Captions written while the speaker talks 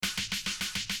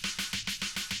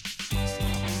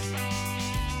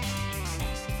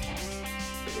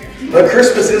But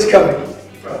Christmas is coming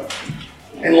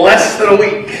in less than a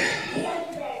week.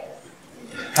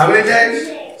 How many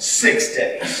days? 6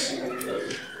 days.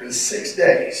 In 6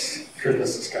 days,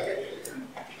 Christmas is coming.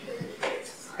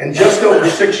 And just over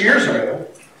 6 years ago,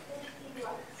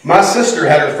 my sister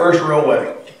had her first real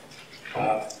wedding.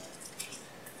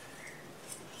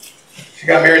 She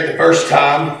got married the first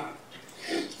time.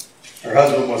 Her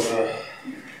husband was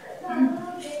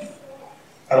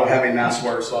I don't have any nice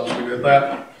words, so I'll just leave it at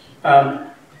that.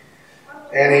 And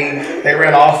they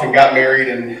ran off and got married,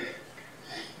 and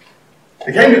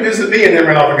they came to visit me and then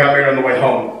ran off and got married on the way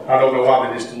home. I don't know why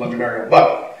they just didn't let me marry them,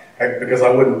 but because I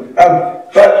wouldn't.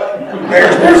 But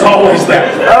there's always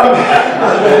that.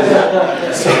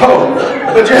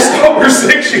 But just over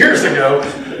 6 years ago,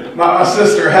 my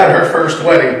sister had her first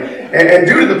wedding. And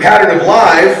due to the pattern of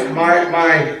life,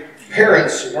 my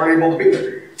parents weren't able to be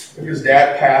there. Because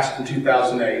Dad passed in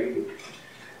 2008.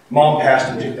 Mom passed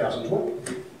in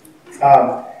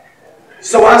 2012.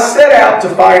 So I set out to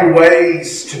find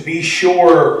ways to be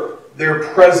sure their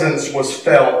presence was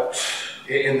felt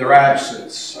in their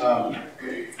absence.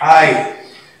 I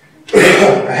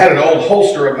had an old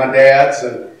holster of my dad's,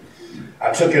 and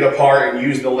I took it apart and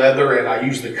used the leather, and I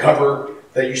used the cover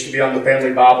that used to be on the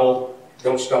family Bible.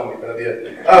 Don't stone me, but I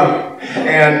did.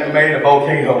 And made a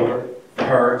bouquet holder for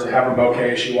her to have her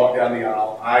bouquet as she walked down the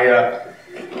aisle. I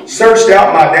searched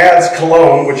out my dad's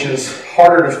cologne, which is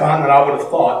harder to find than I would have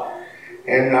thought.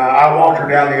 And I walked her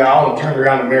down the aisle and turned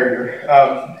around and married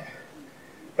her.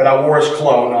 But I wore his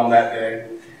cologne on that day.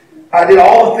 I did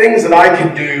all the things that I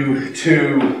could do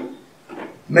to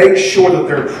make sure that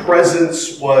their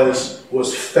presence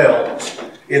was felt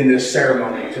in this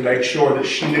ceremony, to make sure that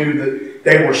she knew that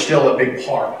they were still a big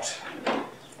part.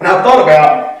 And I've thought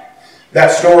about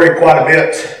that story quite a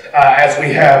bit as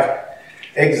we have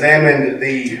examined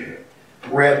the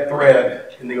red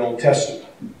thread in the Old Testament.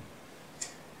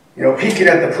 You know, peeking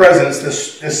at the presence,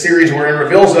 this series we're in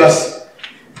reveals us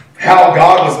how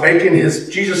God was making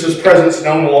Jesus' presence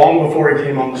known long before he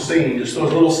came on the scene. Just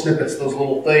those little snippets, those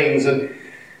little things. And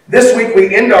this week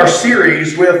we end our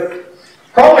series with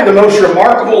probably the most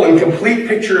remarkable and complete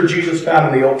picture of Jesus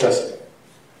found in the Old Testament.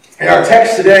 In our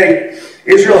text today,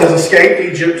 Israel has escaped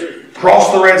Egypt,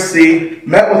 crossed the Red Sea,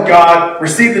 met with God,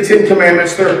 received the Ten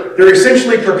Commandments. They're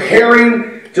essentially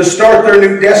preparing to start their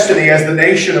new destiny as the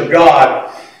nation of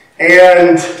God.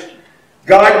 And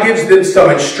God gives them some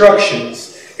instructions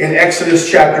in Exodus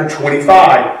chapter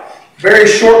 25. Very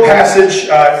short passage,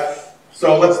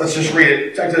 so let's just read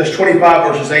it. Exodus 25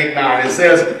 verses 8 and 9. It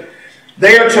says,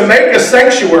 "They are to make a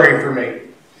sanctuary for me,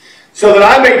 so that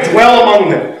I may dwell among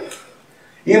them.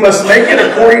 You must make it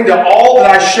according to all that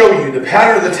I show you, the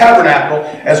pattern of the tabernacle,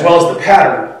 as well as the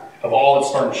pattern of all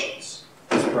its furnishings."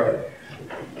 Let's pray.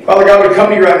 Father God, we come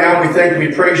to you right now, and we thank you,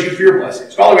 we praise you for your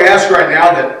blessings. Father, we ask right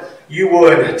now that you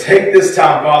would take this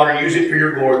time, Father, and use it for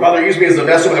your glory. Father, use me as a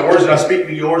vessel, and the words that I speak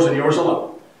be yours and yours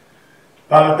alone.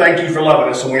 Father, thank you for loving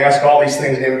us, and we ask all these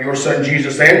things in the name of your Son,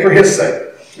 Jesus, and for his sake.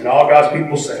 And all God's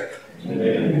people say,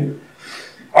 amen.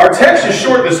 Our text is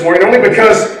short this morning, only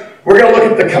because we're going to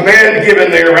look at the command given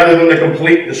there rather than the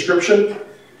complete description.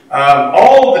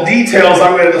 All of the details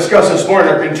I'm going to discuss this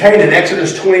morning are contained in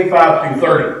Exodus 25 through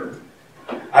 30.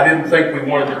 I didn't think we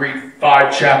wanted to read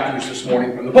 5 chapters this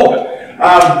morning from the pulpit.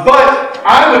 But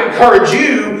I would encourage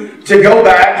you to go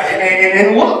back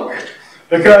and look,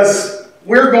 because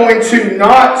we're going to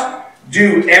not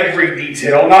do every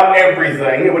detail, not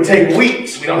everything. It would take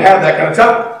weeks. We don't have that kind of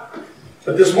time.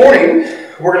 But this morning,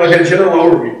 we're going to look at a general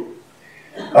overview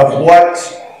of what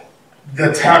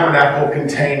the tabernacle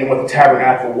contained and what the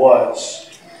tabernacle was.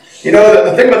 You know,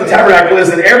 the thing about the tabernacle is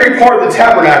that every part of the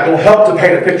tabernacle helped to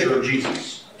paint a picture of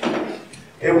Jesus.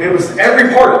 It was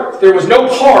every part of it. There was no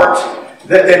part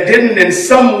that didn't in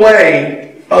some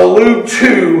way allude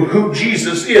to who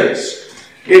Jesus is.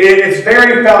 It's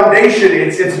very foundation,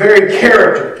 it's very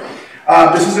character.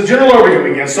 This is a general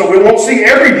overview again, so we won't see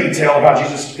every detail about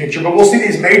Jesus' picture, but we'll see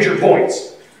these major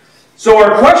points. So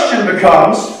our question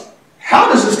becomes,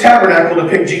 how does this tabernacle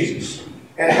depict Jesus?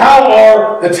 And how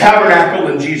are the tabernacle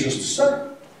and Jesus the same?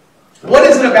 What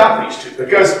is it about these two?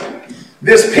 Because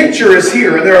this picture is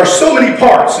here, and there are so many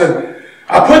parts. And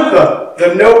I put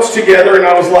the notes together, and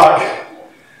I was like,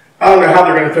 I don't know how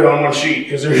they're going to fit on one sheet,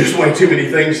 because there's just way too many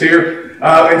things here.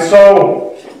 And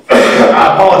so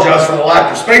I apologize for the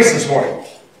lack of space this morning.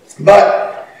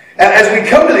 But as we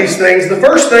come to these things, the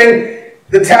first thing,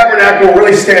 the tabernacle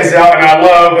really stands out, and I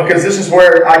love, because this is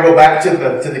where I go back to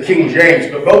the King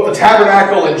James. But both the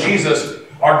tabernacle and Jesus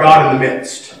are God in the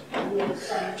midst.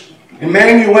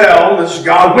 Emmanuel is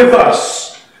God with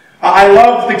us. I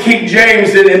love the King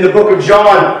James in the book of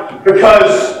John.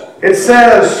 Because it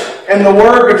says, and the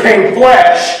Word became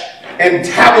flesh and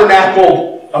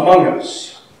tabernacled among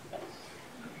us.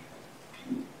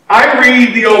 I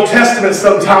read the Old Testament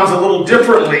sometimes a little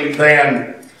differently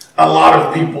than a lot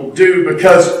of people do,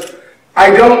 because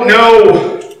I don't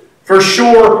know for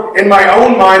sure in my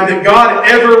own mind that God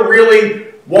ever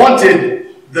really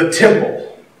wanted the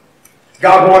temple.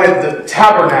 God wanted the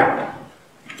tabernacle.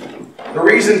 The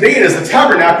reason being is the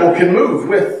tabernacle can move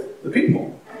with the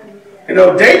people. You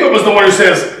know, David was the one who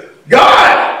says,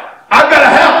 God, I've got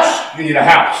a house. You need a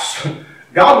house.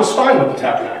 God was fine with the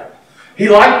tabernacle. He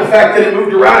liked the fact that it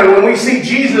moved around. And when we see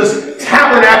Jesus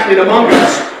tabernacling among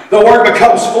us, the Word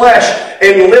becomes flesh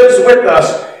and lives with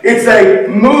us. It's a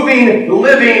moving,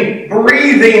 living,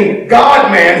 breathing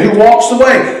God-man who walks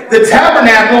away. The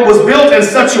tabernacle was built in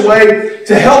such a way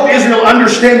to help Israel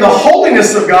understand the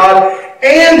holiness of God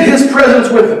and His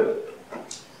presence with Him.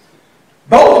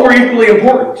 Both were equally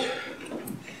important.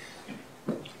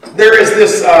 There is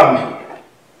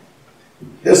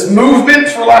this movement,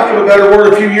 for lack of a better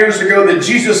word, a few years ago, that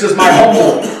Jesus is my home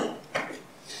Lord.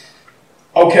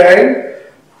 Okay?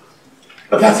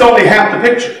 But that's only half the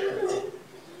picture.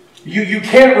 You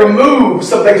can't remove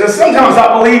some things. And sometimes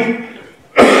I believe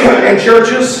in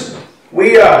churches,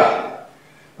 we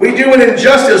do an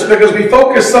injustice because we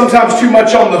focus sometimes too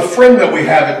much on the friend that we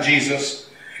have in Jesus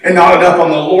and not enough on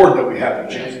the Lord that we have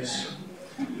in Jesus.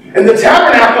 And the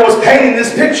tabernacle is painting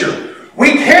this picture.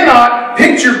 We cannot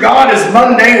picture God as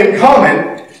mundane and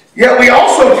common, yet we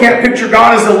also can't picture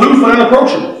God as aloof and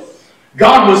unapproachable.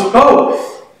 God was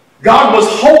both. God was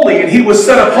holy and He was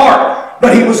set apart,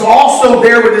 but He was also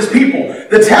there with His people.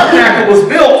 The tabernacle was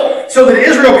built so that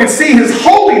Israel could see His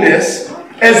holiness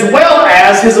as well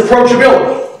as His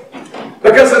approachability.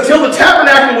 Because until the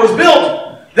tabernacle was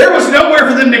built, there was nowhere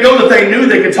for them to go that they knew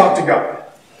they could talk to God.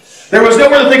 There was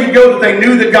nowhere that they could go that they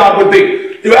knew that God would be.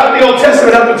 Throughout the Old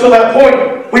Testament, up until that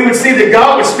point, we would see that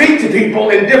God would speak to people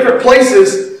in different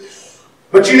places,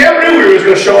 but you never knew where He was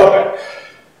going to show up at.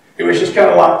 It was just kind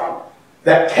of like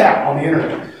that cat on the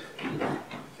internet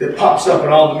that pops up in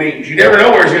all the meetings. You never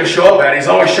know where He's going to show up at. He's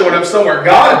always showing up somewhere.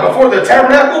 God, before the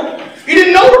tabernacle, you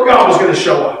didn't know where God was going to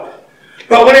show up.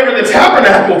 But whenever the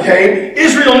tabernacle came,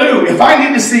 Israel knew, if I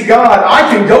need to see God, I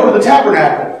can go to the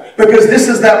tabernacle, because this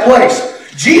is that place.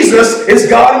 Jesus is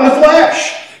God in the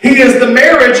flesh. He is the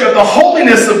marriage of the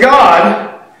holiness of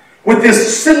God with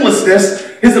His sinlessness,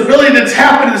 His ability to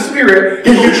tap into the Spirit,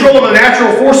 His control of the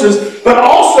natural forces, but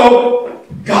also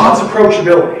God's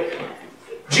approachability.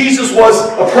 Jesus was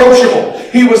approachable.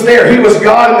 He was there. He was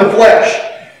God in the flesh.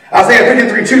 Isaiah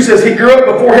 53:2 says, He grew up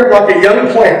before Him like a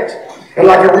young plant, and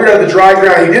like a root out of the dry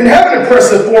ground. He didn't have an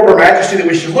impressive form or majesty that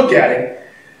we should look at Him.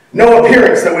 No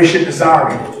appearance that we should desire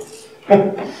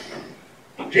Him.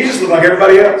 Jesus looked like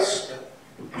everybody else.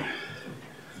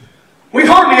 We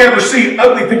hardly ever see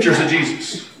ugly pictures of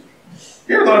Jesus.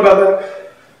 You ever thought about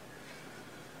that?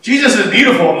 Jesus is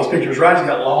beautiful in those pictures, right? He's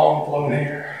got long, flowing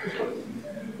hair.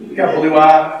 He's got blue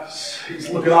eyes. He's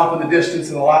looking off in the distance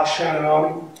and the light's shining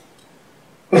on Him.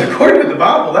 But according to the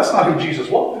Bible, that's not who Jesus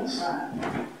was.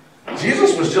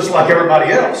 Jesus was just like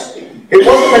everybody else. It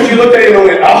wasn't that you looked at Him and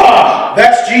went, aha,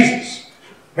 that's Jesus.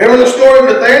 Remember the story of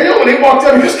Nathaniel when he walked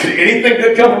up and he goes, could anything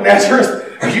good come from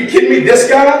Nazareth? Are you kidding me? This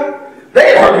guy?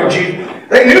 They had heard of Jesus.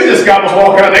 They knew this guy was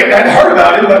walking out. They hadn't heard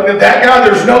about Him, but that guy,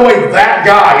 there's no way that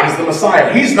guy is the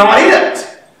Messiah. He's not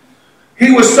it.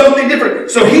 He was something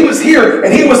different. So He was here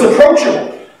and He was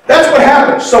approachable. That's what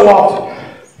happens so often.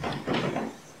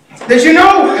 Did you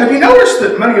know, have you noticed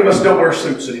that many of us don't wear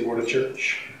suits anymore to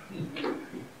church?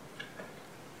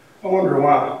 I wonder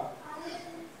why.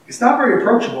 It's not very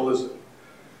approachable, is it?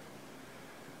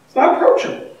 It's not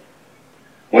approachable.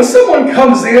 When someone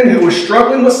comes in who is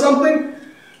struggling with something,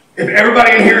 if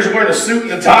everybody in here is wearing a suit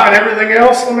and a tie and everything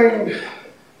else, I mean,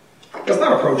 that's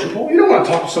not approachable. You don't want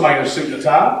to talk to somebody in a suit and a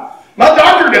tie. My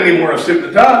doctor doesn't even wear a suit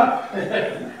and a tie.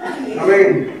 I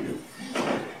mean,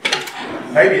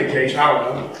 maybe occasionally, I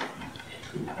don't know.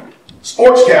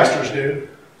 Sportscasters do.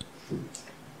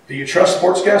 Do you trust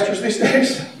sportscasters these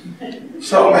days?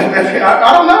 So,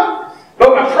 I don't know. But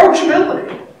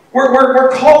approachability.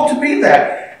 We're called to be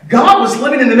that. God was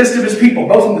living in the midst of His people,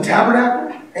 both in the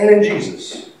tabernacle and in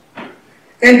Jesus.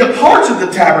 And the parts of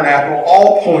the tabernacle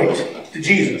all point to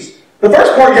Jesus. The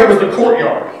first part you have is the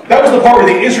courtyard. That was the part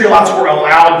where the Israelites were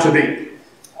allowed to be.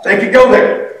 They could go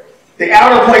there. The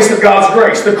outer place of God's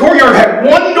grace. The courtyard had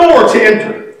one door to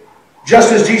enter,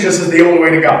 just as Jesus is the only way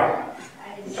to God.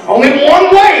 Only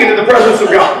one way into the presence of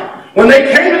God. When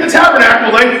they came to the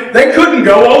tabernacle, they couldn't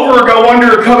go over or go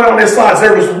under or come out on His sides.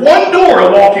 There was one door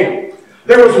to walk in.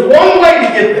 There was one way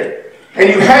to get there. And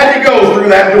you had to go through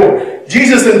that door.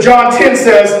 Jesus in John 10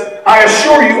 says, I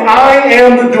assure you, I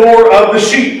am the door of the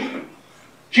sheep.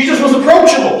 Jesus was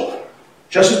approachable.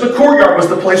 Just as the courtyard was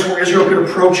the place where Israel could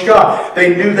approach God.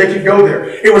 They knew they could go there.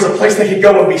 It was a place they could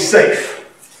go and be safe.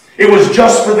 It was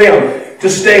just for them to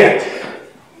stand.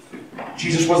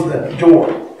 Jesus was the door,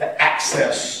 the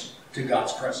access to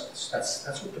God's presence.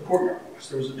 That's what the courtyard was.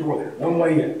 There was a door there. One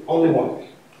way in. Only one.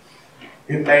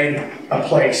 It made a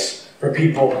place for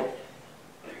people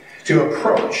to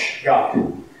approach God.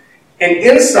 And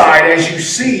inside, as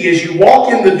you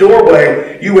walk in the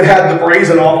doorway, you would have the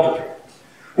brazen altar,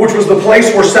 which was the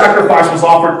place where sacrifice was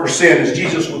offered for sin, as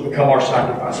Jesus would become our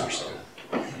sacrifice for sin.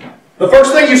 The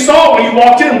first thing you saw when you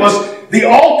walked in was the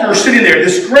altar sitting there,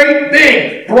 this great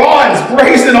big bronze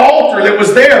brazen altar that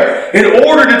was there in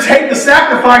order to take the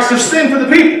sacrifice of sin for the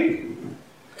people.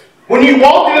 When you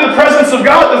walk into the presence of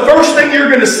God, the first thing you're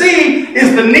going to see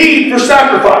is the need for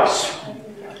sacrifice.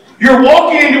 You're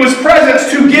walking into His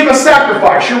presence to give a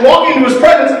sacrifice. You're walking into His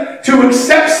presence to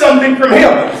accept something from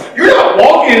Him. You're not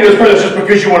walking into His presence just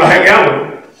because you want to hang out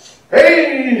with Him.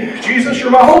 Hey, Jesus, you're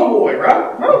my homeboy,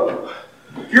 right? No.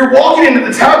 You're walking into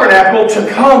the tabernacle to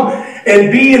come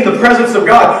and be in the presence of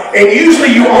God. And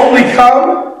usually you only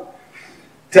come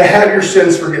to have your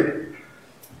sins forgiven.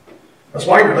 That's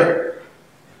why you're there.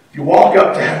 You walk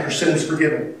up to have your sins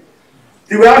forgiven.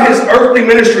 Throughout His earthly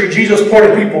ministry, Jesus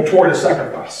pointed people toward His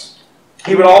sacrifice.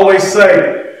 He would always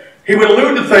say, He would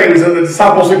allude to things and the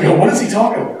disciples would go, what is He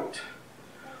talking about?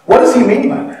 What does He mean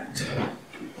by that?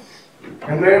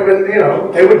 And they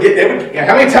would,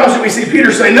 how many times do we see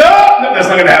Peter say, no, that's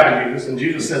not going to happen, Jesus? And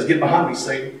Jesus says, get behind me,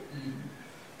 Satan.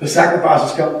 The sacrifice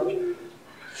is coming.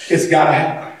 It's got to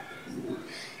happen.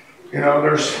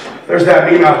 There's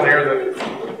that meme out there,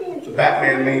 the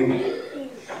Batman meme,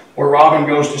 where Robin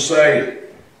goes to say,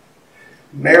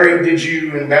 Mary, did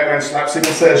you, and Batman slaps him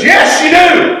and says, yes, she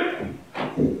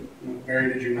knew.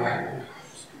 Mary, did you not?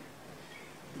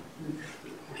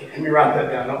 Let me write that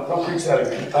down. Don't preach that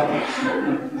again.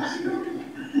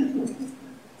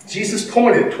 Jesus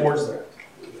pointed towards that.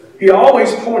 He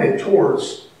always pointed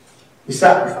towards the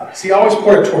sacrifice. He always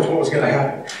pointed towards what was going to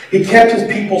happen. He kept His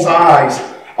people's eyes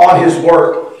on His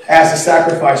work as a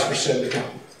sacrifice for sin to come.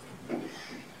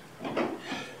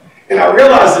 And I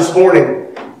realized this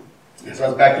morning, as I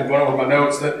was back there going over my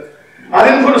notes, that I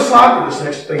didn't put a sock for this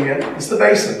next thing in. It's the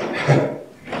basin.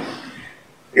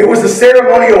 It was the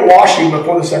ceremonial washing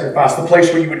before the sacrifice, the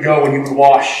place where you would go and you would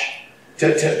wash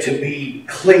to be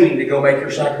clean, to go make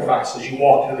your sacrifice as you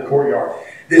walked into the courtyard.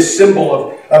 This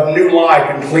symbol of new life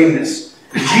and cleanness.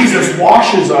 Jesus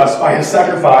washes us by His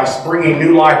sacrifice, bringing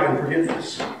new life and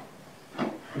forgiveness.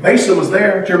 The basin was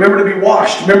there to remember to be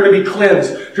washed, to remember to be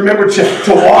cleansed, to remember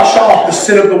to wash off the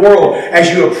sin of the world as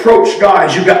you approach God,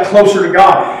 as you got closer to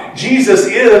God. Jesus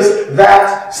is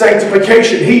that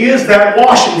sanctification. He is that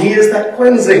washing. He is that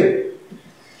cleansing.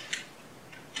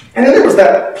 And then there was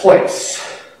that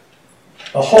place,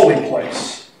 the holy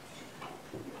place.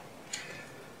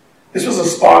 This was a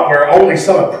spot where only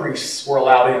some priests were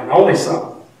allowed in. Only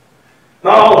some.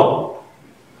 Not all of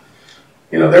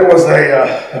them. There was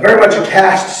a very much a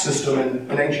caste system in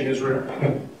ancient Israel.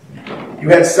 You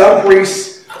had some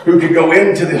priests who could go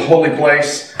into the holy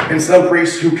place and some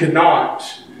priests who could not.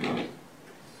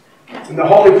 And the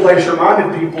holy place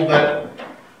reminded people that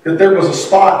there was a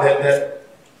spot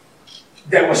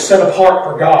that was set apart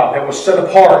for God, that was set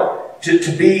apart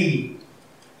to be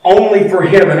only for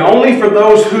Him and only for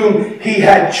those whom He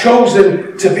had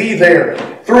chosen to be there.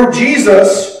 Through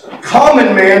Jesus,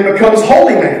 common man becomes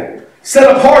holy man,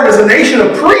 set apart as a nation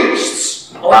of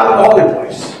priests, allowed in the holy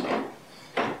place.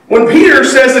 When Peter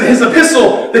says in his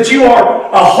epistle that you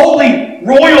are a holy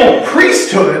royal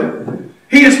priesthood,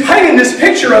 he is painting this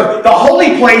picture of the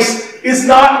holy place is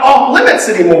not off limits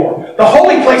anymore. The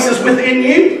holy place is within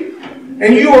you,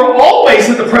 and you are always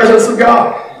in the presence of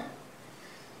God.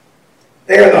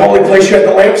 There in the holy place you had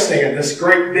the lampstand, this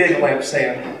great big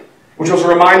lampstand, which was a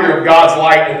reminder of God's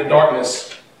light in the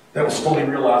darkness that was fully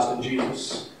realized in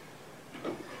Jesus.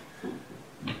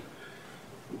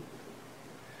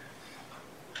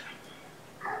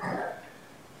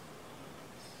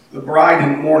 The bright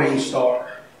and morning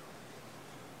star.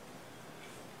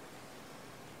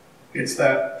 It's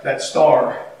that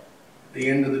star at the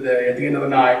end of the day, at the end of the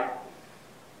night,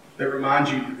 that reminds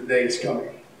you that the day is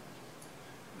coming.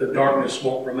 The darkness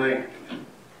won't remain.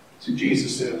 That's who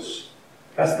Jesus is.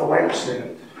 That's the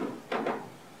lampstand.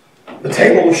 The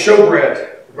table of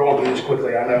showbread. We're going through this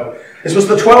quickly, I know. This was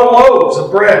the 12 loaves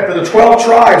of bread for the 12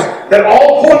 tribes that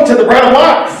all point to the bread of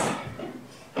life.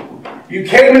 You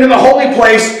came into the holy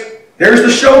place. There's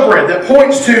the showbread that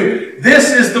points to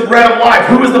this is the bread of life.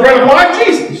 Who is the bread of life?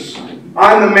 Jesus.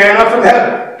 I'm the manna from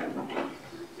heaven.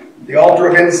 The altar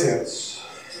of incense.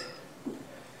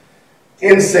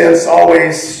 Incense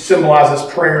always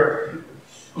symbolizes prayer.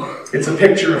 It's a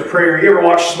picture of prayer. You ever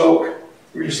watch smoke?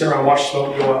 You just sit around and watch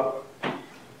smoke go up,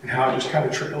 and how it just kind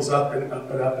of trickles up and up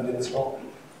and up, and then it's gone.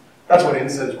 That's what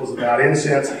incense was about.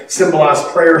 Incense symbolized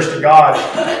prayers to God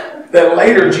that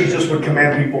later Jesus would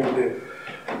command people to do.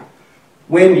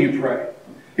 When you pray.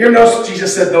 You ever notice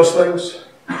Jesus said those things?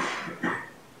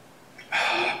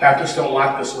 Baptists don't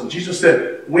like this one. Jesus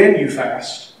said, when you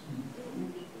fast,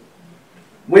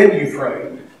 when you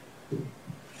pray,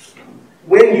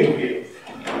 when you give.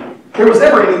 There was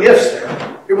never any ifs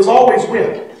there. It was always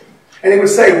when. And he would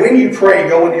say, when you pray,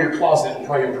 go into your closet and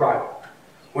pray in private.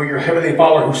 Where your heavenly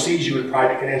Father who sees you in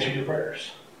private can answer your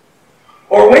prayers.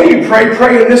 Or when you pray,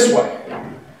 pray in this way.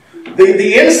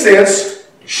 The incense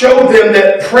showed them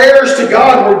that prayers to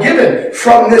God were given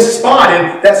from this spot,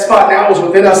 and that spot now is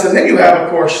within us. And then you have, of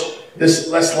course, this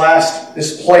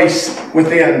place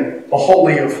within the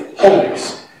Holy of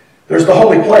Holies. There's the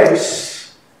holy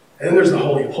place, and then there's the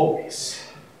Holy of Holies.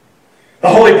 The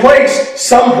holy place,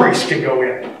 some priests can go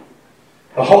in.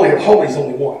 The Holy of Holies,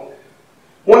 only one.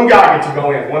 One guy gets to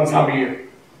go in one time a year.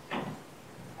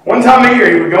 One time a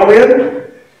year he would go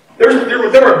in.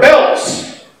 There were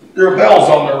bells. There were bells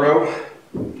on their robe.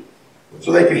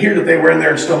 So they could hear that they were in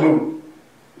there and still moving.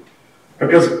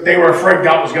 Because they were afraid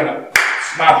God was going to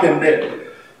smite them dead.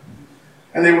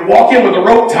 And they would walk in with a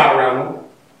rope tied around them.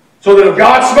 So that if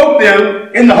God smote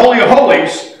them in the Holy of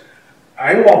Holies,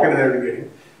 I ain't walking in there to get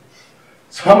him.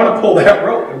 So I'm going to pull that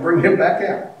rope and bring him back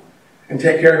out. And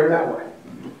take care of him that way.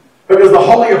 Because the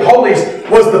Holy of Holies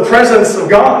was the presence of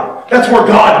God. That's where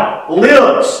God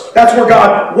lives. That's where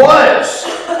God was.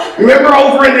 Remember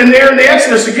over in there in the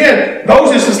Exodus again,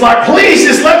 Moses is like, please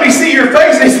just let me see your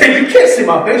face. And he said, you can't see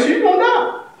my face, you're going to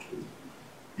die.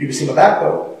 You can see my back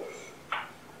though.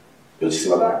 You'll see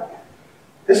my back.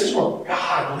 This is where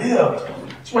God lived.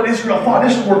 That's what Israel thought.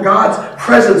 This is where God's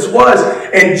presence was.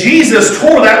 And Jesus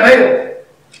tore that veil,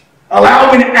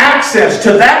 allowing access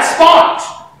to that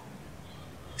spot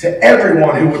to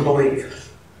everyone who would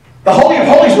believe. The Holy of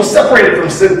Holies was separated from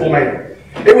sinful man.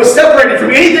 It was separated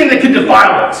from anything that could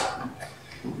defile it.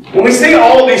 When we see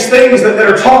all of these things that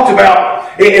are talked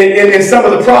about in some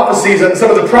of the prophecies and some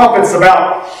of the prophets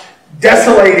about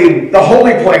desolating the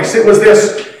holy place, it was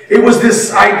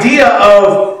this idea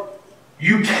of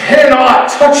you cannot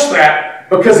touch that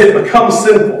because it becomes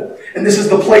sinful. And this is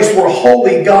the place where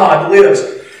holy God lives.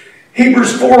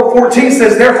 Hebrews 4:14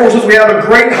 says, therefore, since we have a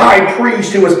great high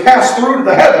priest who has passed through to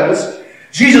the heavens,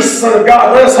 Jesus, the Son of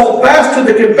God, let us hold fast to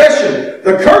the confession.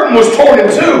 The curtain was torn in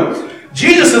two.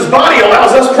 Jesus' body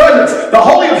allows us presence. The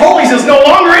Holy of Holies is no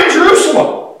longer in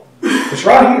Jerusalem. It's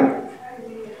right here.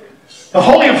 The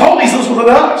Holy of Holies is within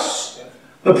us.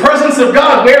 The presence of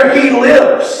God where He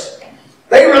lives.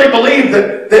 They really believe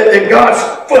that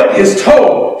God's foot, His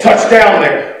toe, touched down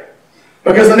there.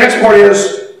 Because the next part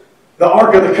is the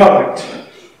Ark of the Covenant,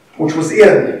 which was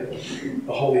in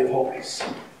the Holy of Holies.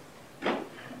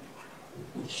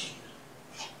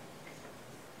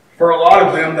 For a lot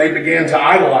of them, they began to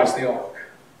idolize the ark.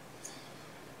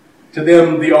 To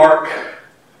them, the ark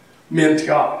meant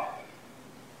God.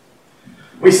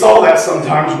 We saw that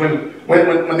sometimes when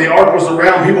the ark was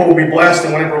around, people would be blessed,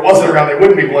 and whenever it wasn't around, they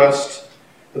wouldn't be blessed.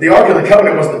 But the Ark of the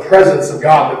Covenant was the presence of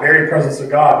God, the very presence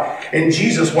of God. And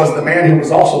Jesus was the man who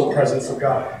was also the presence of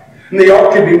God. And the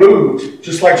ark could be moved,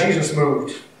 just like Jesus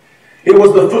moved. It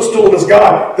was the footstool of His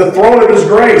God, the throne of His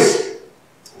grace,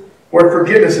 where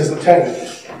forgiveness is obtained.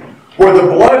 Where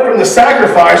the blood from the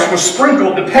sacrifice was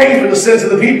sprinkled to pay for the sins of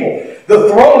the people. The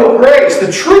throne of grace,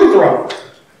 the true throne.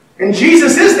 And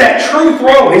Jesus is that true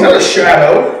throne. He's not a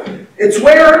shadow. It's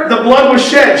where the blood was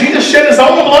shed. Jesus shed His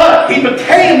own blood. He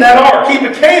became that ark. He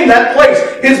became that place.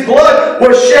 His blood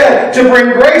was shed to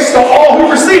bring grace to all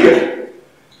who receive it.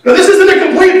 Now this isn't a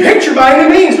complete picture by any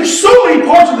means. There's so many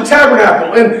parts of the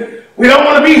tabernacle. And we don't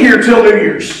want to be here till New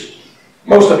Year's.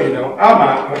 Most of you don't. I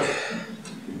might, but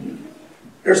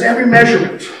there's every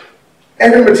measurement,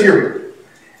 every material.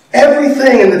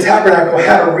 Everything in the tabernacle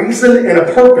had a reason and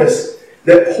a purpose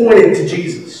that pointed to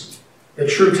Jesus, the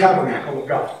true tabernacle of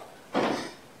God.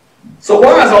 So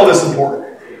why is all this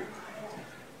important?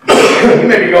 You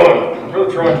may be going,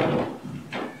 really, Troy?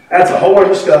 That's a whole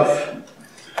bunch of stuff,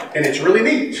 and it's really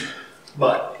neat,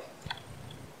 but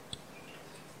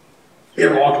you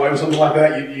ever walked away with something like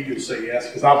that? You could say yes,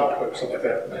 because I walked away with something like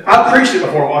that. I've preached it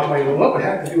before, walked away with what would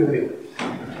have to do with it?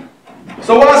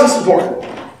 So why is this important?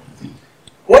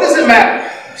 What does it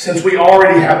matter since we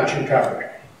already have the true tabernacle?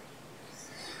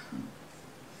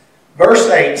 Verse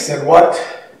 8 said, what?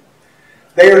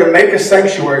 They are to make a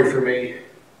sanctuary for me,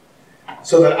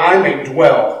 so that I may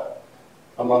dwell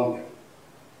among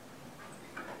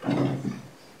them.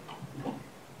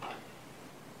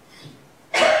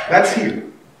 That's here.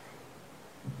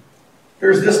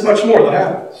 There's this much more that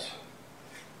happens.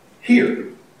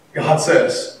 Here, God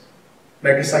says,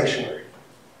 make a sanctuary,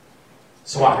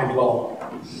 so I can dwell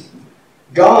among them.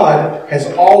 God has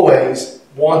always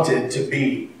wanted to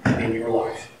be in your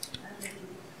life.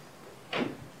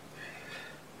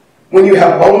 When you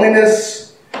have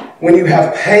loneliness, when you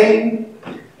have pain,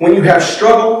 when you have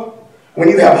struggle, when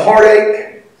you have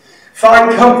heartache,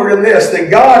 find comfort in this,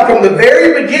 that God from the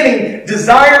very beginning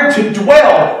desired to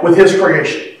dwell with His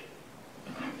creation.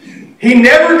 He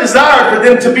never desired for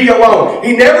them to be alone.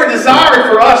 He never desired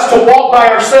for us to walk by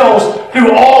ourselves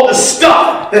through all the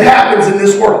stuff that happens in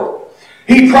this world.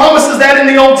 He promises that in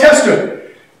the Old Testament.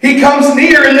 He comes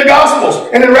near in the Gospels.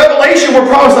 And in Revelation, we're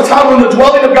promised a time when the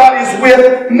dwelling of God is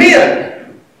with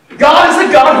men. God is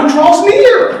a God who draws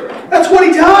near. That's what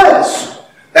He does.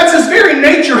 That's His very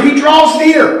nature. He draws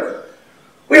near.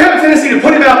 We have a tendency to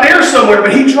put Him out there somewhere,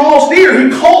 but He draws near. He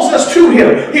calls us to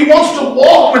Him. He wants to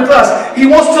walk with us. He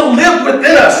wants to live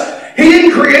within us. He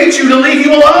didn't create you to leave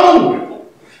you alone.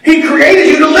 He created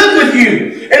you to live with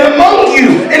you, and among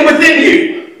you, and within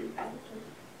you.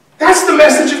 That's the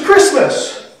message of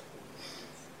Christmas.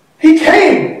 He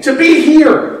came to be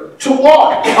here, to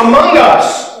walk among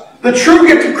us. The true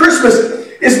gift of Christmas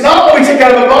is not what we take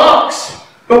out of a box,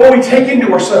 but what we take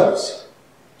into ourselves.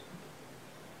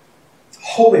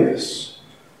 Holiness,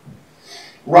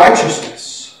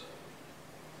 righteousness,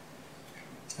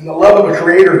 and the love of a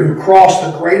Creator who crossed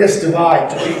the greatest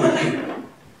divide to be with you.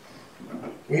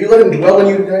 Will you let Him dwell in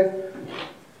you today?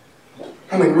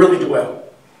 I mean, really dwell.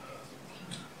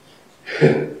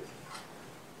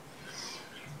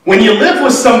 When you live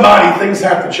with somebody, things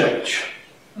have to change.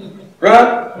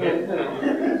 Right?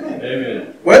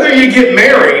 Amen. Whether you get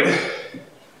married,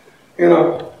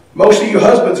 most of you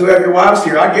husbands who have your wives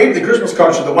here, I gave the Christmas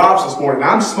cards to the wives this morning.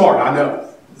 I'm smart, I know.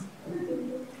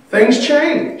 Things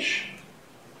change.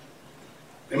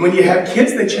 And when you have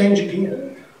kids, they change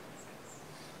again.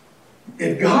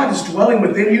 If God is dwelling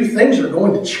within you, things are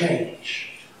going to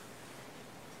change.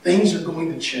 Things are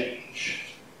going to change.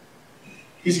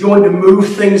 He's going to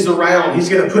move things around. He's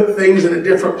going to put things in a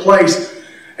different place.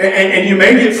 And you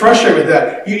may get frustrated with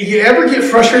that. You ever get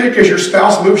frustrated because your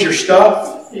spouse moves your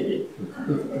stuff?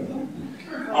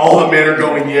 All the men are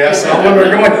going, yes. All the women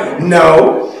are going,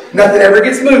 no. Nothing ever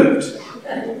gets moved.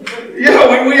 We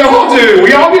all do.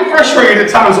 We all get frustrated at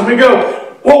times when we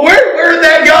go, well, where did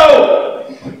that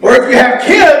go? Or if you have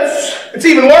kids, it's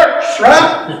even worse,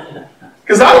 right?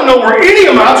 Because I don't know where any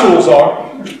of my tools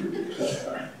are.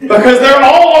 Because they're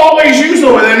always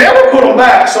usable and they never put them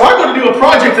back. So I go to do a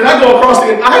project and I go across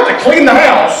I have to clean the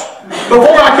house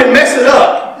before I can mess it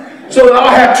up. So that I'll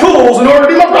have tools in order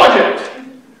to do my project.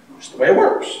 That's the way it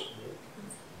works.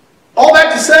 All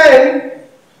that to say,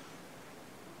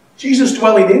 Jesus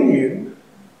dwelling in you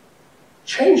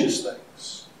changes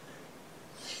things.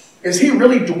 Is He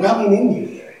really dwelling in you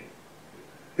today?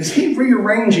 Is He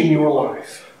rearranging your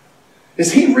life?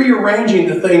 Is He rearranging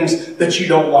the things that you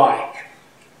don't like?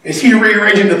 Is He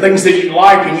rearranging the things that you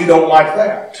like and you don't like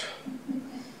that?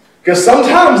 Because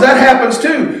sometimes that happens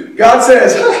too. God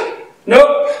says,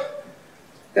 nope.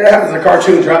 It happens in the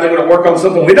cartoons, right? They're going to work on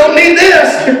something. We don't need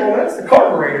this. Well, that's the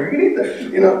carburetor. You need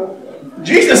that.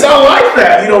 Jesus, I like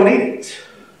that. You don't need it.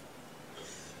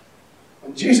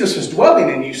 When Jesus is dwelling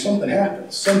in you, something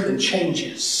happens. Something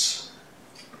changes.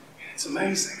 It's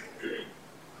amazing.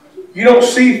 You don't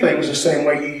see things the same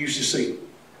way you used to see them.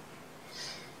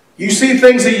 You see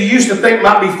things that you used to think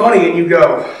might be funny and you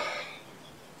go,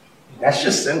 that's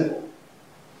just sinful.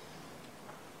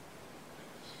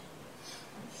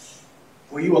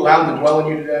 Will you allow Him to dwell in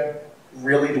you today?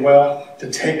 Really dwell? To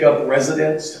take up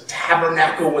residence? To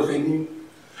tabernacle within you?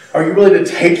 Are you willing to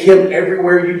take Him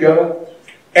everywhere you go?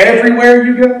 Everywhere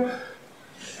you go?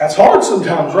 That's hard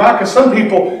sometimes, right? Because some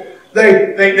people,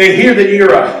 they hear that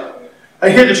you're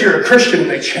a Christian and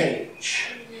they change.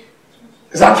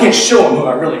 Because I can't show them who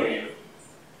I really am.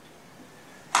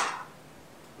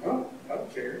 Well, I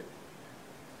don't care.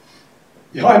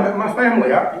 Y'all ain't met my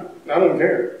family. I don't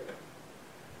care.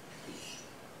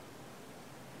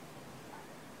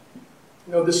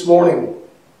 This morning,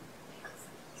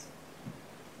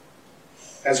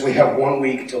 as we have 1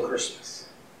 week till Christmas,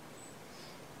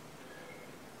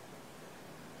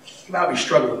 you might be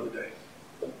struggling today.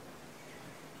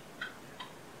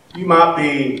 You might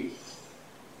be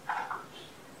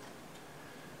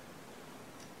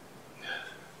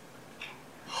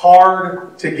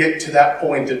hard to get to that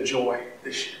point of joy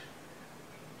this year.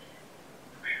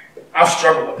 I've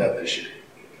struggled with that this year.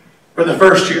 For the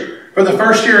first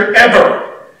year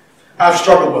ever, I've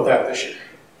struggled with that this year.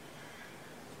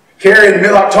 Carrie in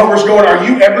mid-October's going, are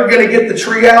you ever going to get the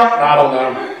tree out? I don't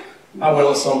know. I will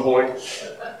at some point.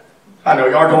 I know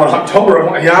y'all are going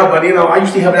October, yeah, but I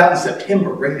usually have it out in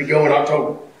September, ready to go in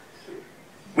October.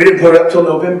 We didn't put it up till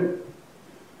November.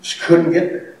 Just couldn't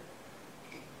get there.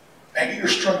 Maybe you're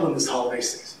struggling this holiday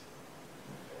season.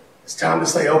 It's time to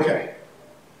say, okay,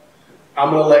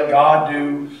 I'm going to let God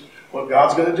do what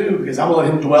God's going to do, because I'm going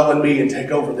to let Him dwell in me and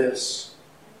take over this.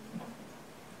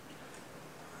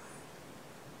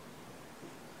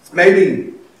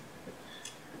 Maybe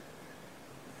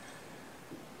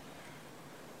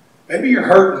you're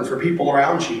hurting for people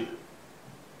around you.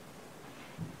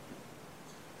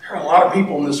 There are a lot of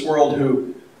people in this world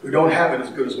who don't have it as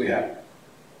good as we have.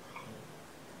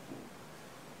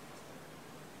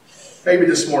 Maybe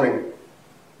this morning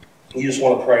you just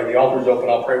want to pray. The altar's open.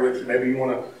 I'll pray with you. Maybe you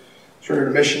want to turn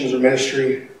to missions or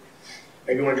ministry.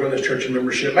 Maybe you want to join this church in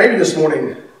membership. Maybe this morning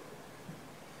you've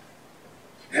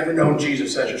never known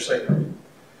Jesus as your Savior.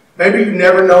 Maybe you've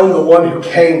never known the one who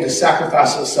came to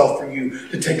sacrifice himself for you,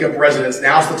 to take up residence.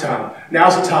 Now's the time.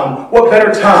 Now's the time. What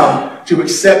better time to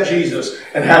accept Jesus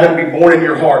and have Him be born in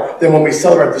your heart than when we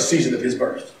celebrate the season of His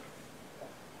birth?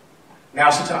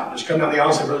 Now's the time. Just come down the aisle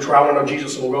and say, Brother Troy, I want to know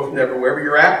Jesus, and we'll go from there. But wherever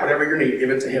you're at, whatever your need, give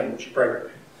it to Him. Would you pray with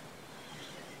me?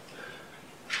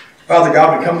 Father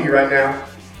God, we come to you right now.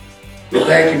 We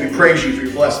thank you. We praise you for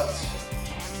your blessings.